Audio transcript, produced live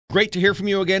Great to hear from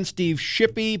you again, Steve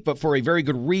Shippey, but for a very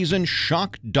good reason.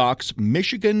 Shock Doc's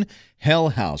Michigan Hell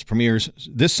House premieres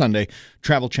this Sunday,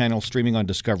 Travel Channel, streaming on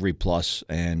Discovery Plus,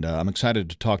 and I'm excited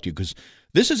to talk to you because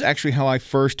this is actually how I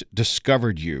first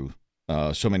discovered you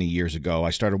so many years ago. I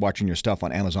started watching your stuff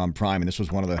on Amazon Prime, and this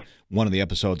was one of the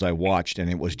episodes I watched, and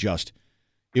it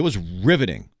was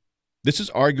riveting. This is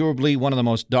arguably one of the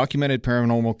most documented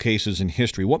paranormal cases in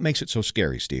history. What makes it so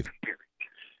scary, Steve?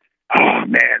 Oh,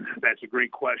 man, that's a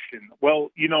great question.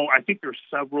 Well, I think there's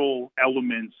several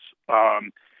elements.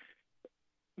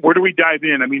 Where do we dive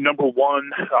in? I mean, number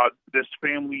one, this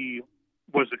family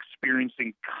was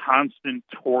experiencing constant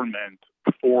torment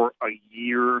for a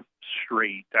year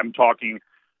straight. I'm talking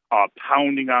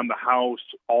pounding on the house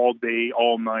all day,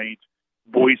 all night,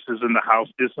 voices in the house,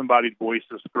 disembodied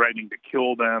voices threatening to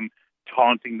kill them,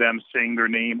 taunting them, saying their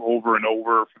name over and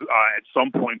over at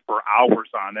some point for hours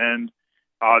on end.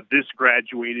 This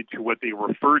graduated to what they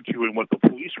referred to and what the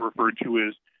police referred to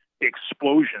as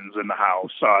explosions in the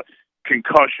house,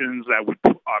 concussions that would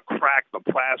crack the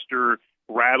plaster,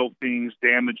 rattle things,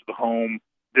 damage the home.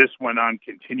 This went on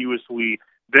continuously.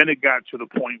 Then it got to the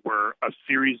point where a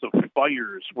series of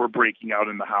fires were breaking out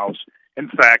in the house. In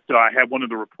fact, I have one of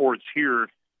the reports here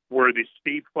where the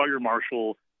state fire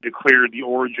marshal declared the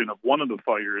origin of one of the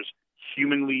fires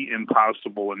humanly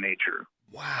impossible in nature.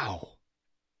 Wow.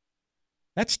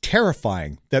 That's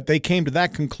terrifying that they came to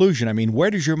that conclusion. I mean, where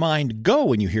does your mind go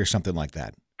when you hear something like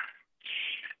that?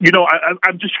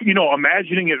 I'm just,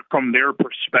 imagining it from their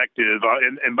perspective,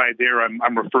 and by there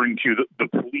I'm referring to the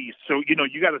police. So,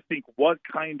 you got to think what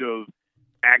kind of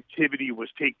activity was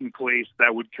taking place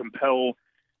that would compel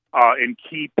and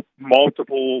keep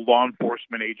multiple law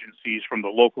enforcement agencies from the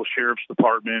local sheriff's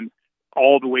department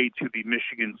all the way to the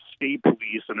Michigan State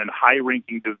Police and then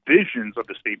high-ranking divisions of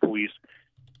the state police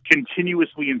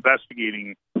continuously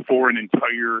investigating for an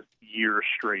entire year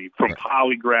straight, from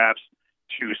polygraphs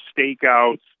to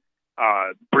stakeouts,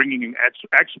 bringing in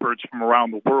experts from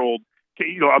around the world.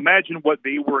 Imagine what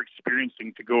they were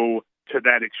experiencing to go to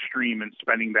that extreme and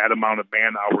spending that amount of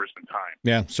man hours and time.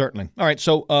 Yeah, certainly. All right,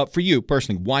 so for you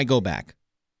personally, why go back?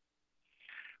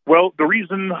 Well, the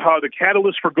reason, the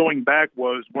catalyst for going back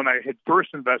was when I had first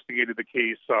investigated the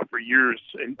case for years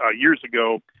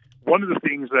ago. One of the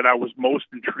things that I was most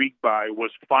intrigued by was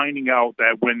finding out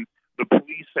that when the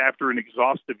police, after an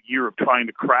exhaustive year of trying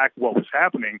to crack what was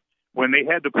happening, when they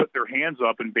had to put their hands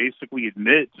up and basically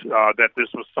admit that this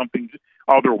was something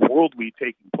otherworldly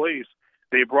taking place,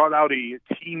 they brought out a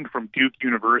team from Duke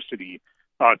University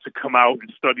to come out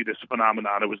and study this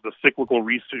phenomenon. It was the Cyclical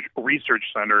Research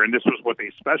Center, and this was what they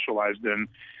specialized in.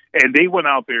 And they went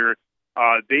out there.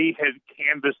 They had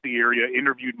canvassed the area,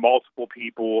 interviewed multiple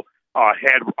people,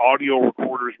 had audio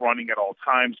recorders running at all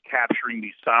times, capturing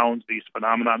these sounds, these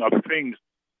phenomena, other things.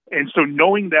 And so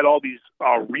knowing that all these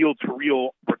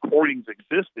reel-to-reel recordings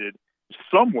existed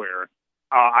somewhere,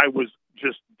 I was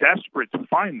just desperate to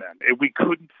find them. And we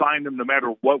couldn't find them no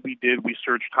matter what we did. We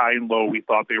searched high and low. We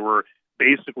thought they were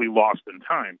basically lost in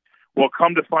time. Well,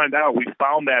 come to find out, we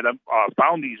found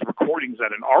these recordings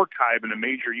at an archive in a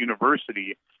major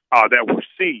university that were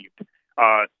saved.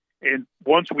 And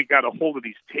once we got a hold of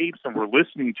these tapes and were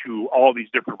listening to all these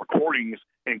different recordings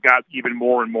and got even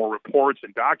more and more reports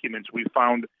and documents, we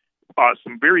found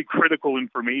some very critical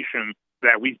information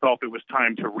that we felt it was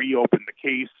time to reopen the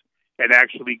case, and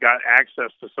actually got access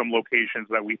to some locations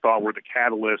that we thought were the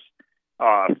catalyst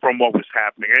from what was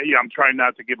happening. Yeah, I'm trying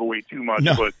not to give away too much,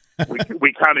 but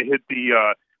we kind of hit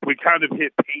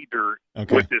pay dirt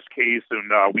with this case,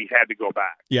 and we had to go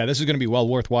back. Yeah, this is going to be well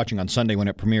worth watching on Sunday when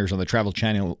it premieres on the Travel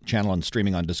Channel and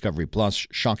streaming on Discovery Plus.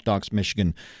 Shock Doc's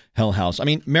Michigan Hell House. I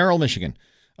mean, Merrill, Michigan,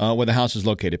 where the house is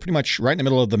located, pretty much right in the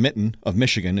middle of the mitten of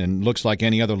Michigan, and looks like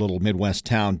any other little Midwest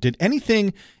town. Did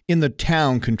anything in the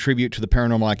town contribute to the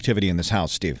paranormal activity in this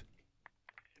house, Steve?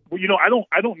 Well,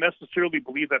 I don't necessarily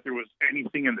believe that there was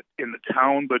anything in the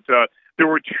town, but there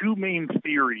were two main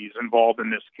theories involved in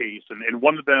this case, and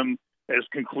one of them, as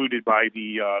concluded by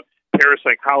the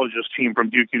parapsychologist team from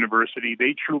Duke University,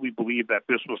 they truly believe that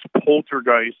this was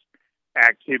poltergeist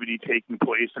activity taking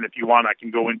place. And if you want, I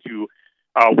can go into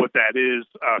what that is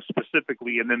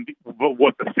specifically, and then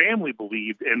what the family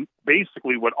believed, and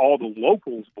basically what all the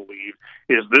locals believed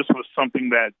is this was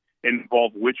something that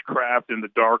involved witchcraft and the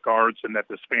dark arts, and that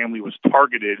this family was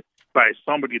targeted by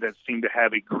somebody that seemed to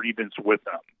have a grievance with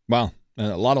them. Wow.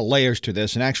 A lot of layers to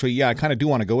this. And actually, yeah, I kind of do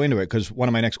want to go into it, because one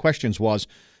of my next questions was,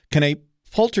 can a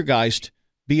poltergeist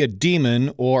be a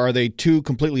demon, or are they two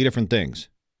completely different things?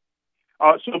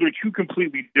 So they're two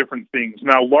completely different things.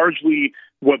 Now, largely,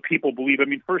 what people believe. I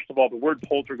mean, first of all, the word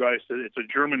poltergeist, it's a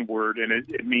German word, and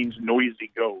it means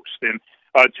noisy ghost. And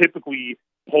typically,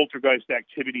 poltergeist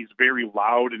activity is very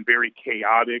loud and very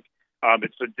chaotic.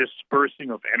 It's a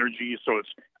dispersing of energy, so it's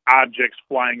objects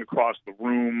flying across the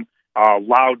room,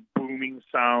 loud booming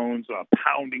sounds,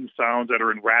 pounding sounds that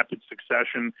are in rapid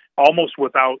succession, almost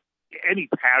without any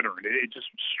pattern. It's just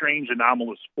strange,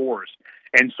 anomalous force.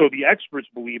 And so the experts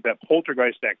believe that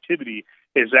poltergeist activity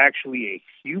is actually a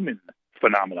human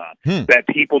phenomenon, that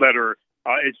people that are,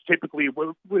 it's typically,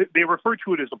 they refer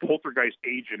to it as a poltergeist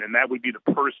agent, and that would be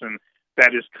the person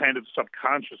that is kind of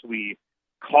subconsciously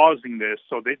causing this.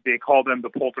 So they call them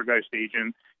the poltergeist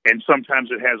agent, and sometimes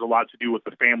it has a lot to do with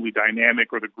the family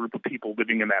dynamic or the group of people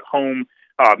living in that home.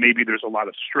 Maybe there's a lot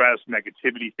of stress,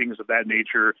 negativity, things of that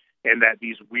nature, and that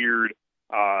these weird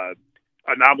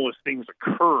anomalous things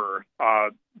occur,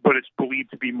 but it's believed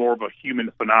to be more of a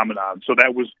human phenomenon. So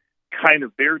that was kind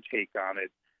of their take on it.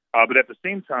 But at the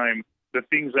same time, the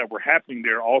things that were happening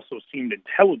there also seemed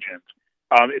intelligent.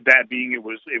 That being, it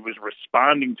was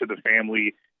responding to the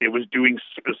family. It was doing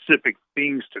specific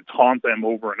things to taunt them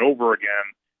over and over again.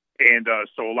 And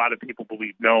so a lot of people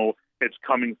believe, no, it's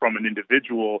coming from an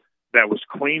individual that was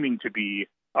claiming to be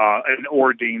an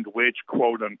ordained witch,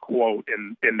 quote unquote,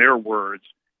 in their words,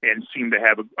 and seemed to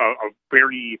have a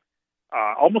very,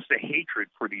 almost a hatred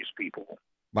for these people.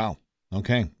 Wow.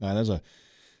 Okay.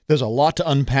 There's a lot to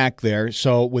unpack there.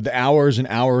 So with hours and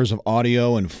hours of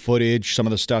audio and footage, some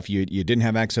of the stuff you didn't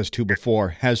have access to before,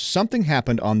 has something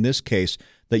happened on this case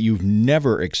that you've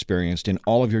never experienced in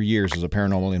all of your years as a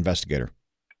paranormal investigator?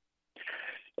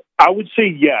 I would say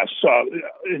yes,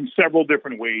 in several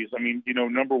different ways. I mean,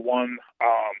 number one,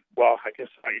 well, I guess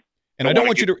I don't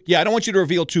want you to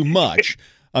reveal too much.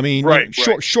 I mean, right.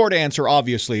 Short answer,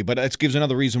 obviously, but it gives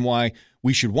another reason why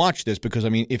we should watch this, because, I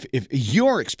mean, if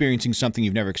you're experiencing something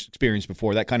you've never experienced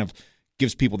before, that kind of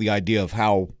gives people the idea of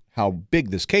how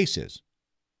big this case is.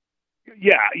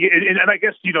 Yeah, and I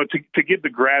guess, to give the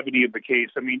gravity of the case,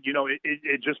 I mean,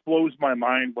 it just blows my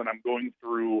mind when I'm going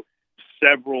through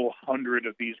several hundred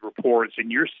of these reports,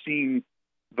 and you're seeing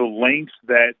the lengths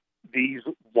that these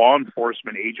law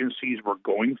enforcement agencies were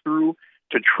going through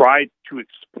to try to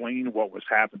explain what was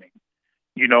happening.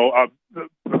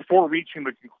 Before reaching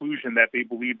the conclusion that they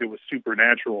believed it was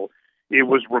supernatural, it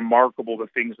was remarkable the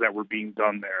things that were being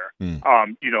done there.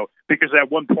 Because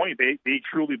at one point they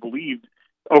truly believed,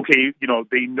 okay,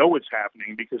 they know it's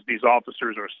happening because these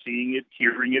officers are seeing it,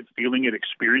 hearing it, feeling it,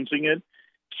 experiencing it.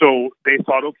 So they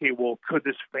thought, okay, well, could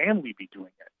this family be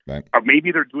doing it? Right. Or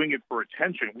maybe they're doing it for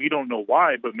attention. We don't know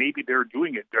why, but maybe they're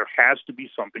doing it. There has to be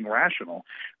something rational.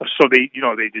 So they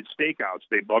did stakeouts.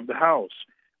 They bugged the house.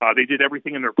 They did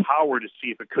everything in their power to see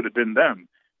if it could have been them.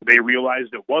 They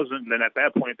realized it wasn't. And then at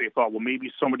that point, they thought, well, maybe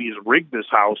somebody has rigged this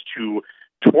house to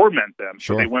torment them.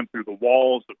 Sure. So they went through the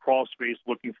walls, the crawl space,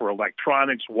 looking for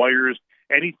electronics, wires,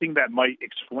 anything that might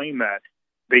explain that.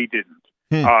 They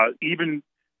didn't. Even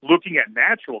looking at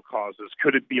natural causes,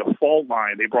 could it be a fault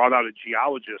line? They brought out a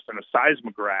geologist and a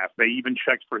seismograph. They even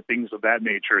checked for things of that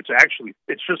nature.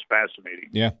 It's just fascinating.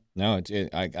 Yeah, no,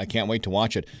 I can't wait to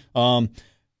watch it.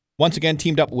 Once again,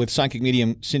 teamed up with psychic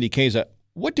medium Cindy Kaza.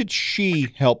 What did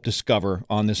she help discover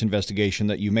on this investigation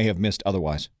that you may have missed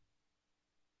otherwise?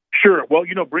 Sure. Well,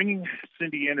 bringing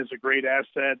Cindy in is a great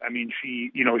asset. I mean,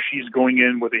 she's going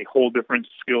in with a whole different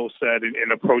skill set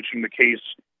and approaching the case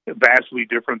vastly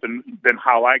different than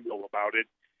how I go about it.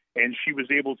 And she was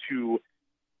able to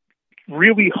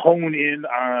really hone in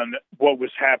on what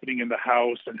was happening in the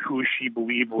house and who she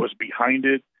believed was behind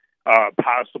it,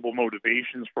 possible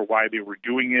motivations for why they were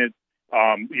doing it,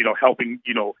 helping,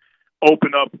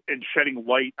 open up and shedding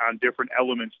light on different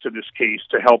elements to this case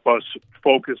to help us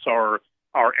focus our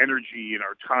energy and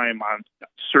our time on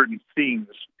certain things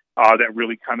that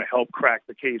really kind of help crack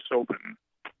the case open.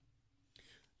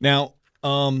 Now,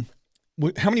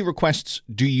 how many requests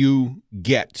do you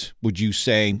get, would you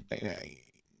say,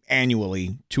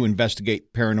 annually to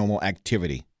investigate paranormal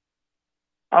activity?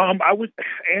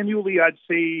 I'd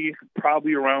say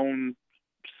probably around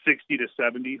 60 to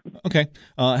 70. Okay.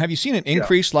 Have you seen an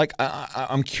increase? Yeah.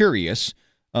 I'm curious.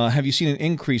 Have you seen an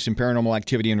increase in paranormal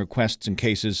activity and requests and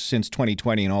cases since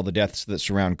 2020 and all the deaths that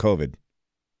surround COVID?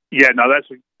 Yeah, no, that's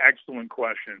an excellent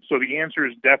question. So the answer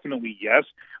is definitely yes.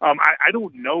 I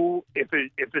don't know if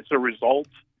it's a result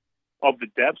of the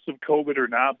depths of COVID or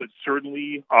not, but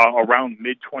certainly around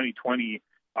mid-2020,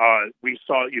 we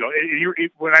saw,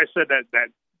 when I said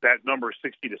that number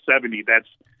 60 to 70, that's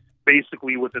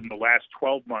basically within the last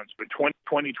 12 months. But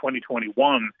 2020,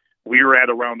 2021, we were at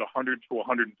around 100 to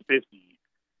 150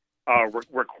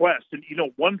 requests. And,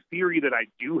 one theory that I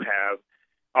do have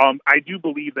I do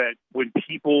believe that when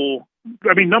people,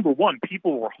 number one,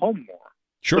 people were home more.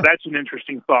 Sure. So that's an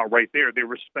interesting thought right there. They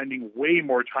were spending way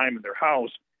more time in their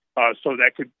house, so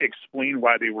that could explain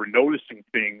why they were noticing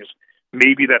things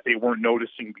maybe that they weren't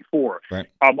noticing before. Right.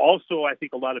 Also, I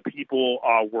think a lot of people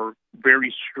were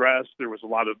very stressed. There was a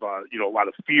lot of a lot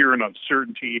of fear and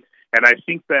uncertainty, and I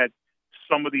think that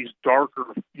some of these darker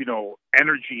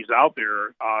energies out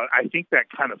there, I think that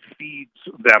kind of feeds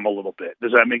them a little bit.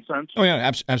 Does that make sense? Oh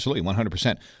yeah, absolutely,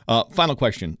 100%. Final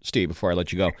question, Steve, before I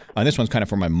let you go. This one's kind of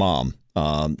for my mom.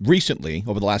 Recently,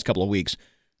 over the last couple of weeks,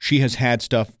 she has had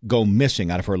stuff go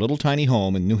missing out of her little tiny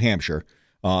home in New Hampshire.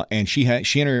 And she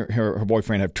and her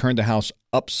boyfriend have turned the house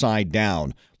upside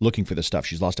down looking for this stuff.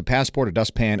 She's lost a passport, a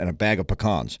dustpan, and a bag of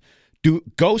pecans. Do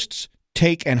ghosts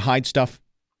take and hide stuff?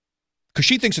 Because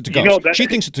she thinks it's a ghost. She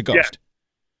thinks it's a ghost.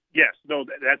 Yes. No,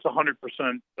 that's 100%.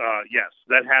 Yes,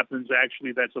 that happens.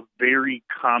 Actually, that's a very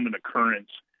common occurrence.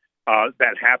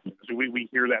 That happens. We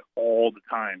hear that all the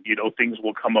time. Things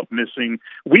will come up missing.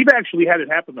 We've actually had it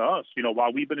happen to us.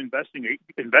 While we've been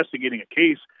investigating a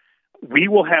case, we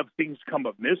will have things come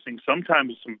up missing,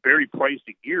 sometimes some very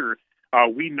pricey gear.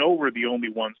 We know we're the only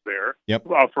ones there. Yep.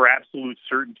 For absolute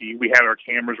certainty. We had our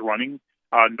cameras running.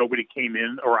 Nobody came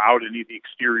in or out any of the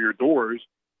exterior doors,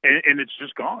 and it's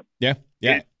just gone. Yeah.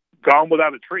 It's gone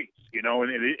without a trace,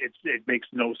 and it makes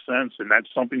no sense, and that's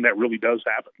something that really does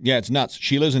happen. Yeah, it's nuts.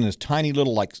 She lives in this tiny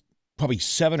little, probably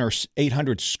 700 or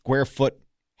 800 square foot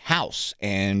house,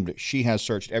 and she has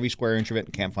searched every square inch of it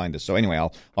and can't find this. So anyway,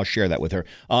 I'll share that with her.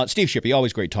 Steve Shippey,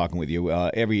 always great talking with you.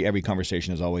 Every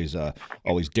conversation is always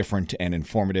different and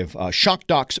informative. Shock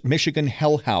Docs Michigan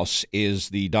Hell House is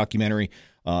the documentary.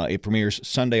 It premieres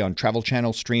Sunday on Travel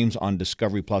Channel, streams on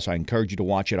Discovery Plus. I encourage you to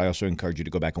watch it. I also encourage you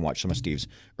to go back and watch some of Steve's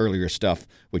earlier stuff,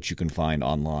 which you can find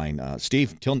online.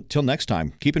 Steve, till next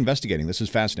time, keep investigating. This is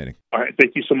fascinating. All right.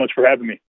 Thank you so much for having me.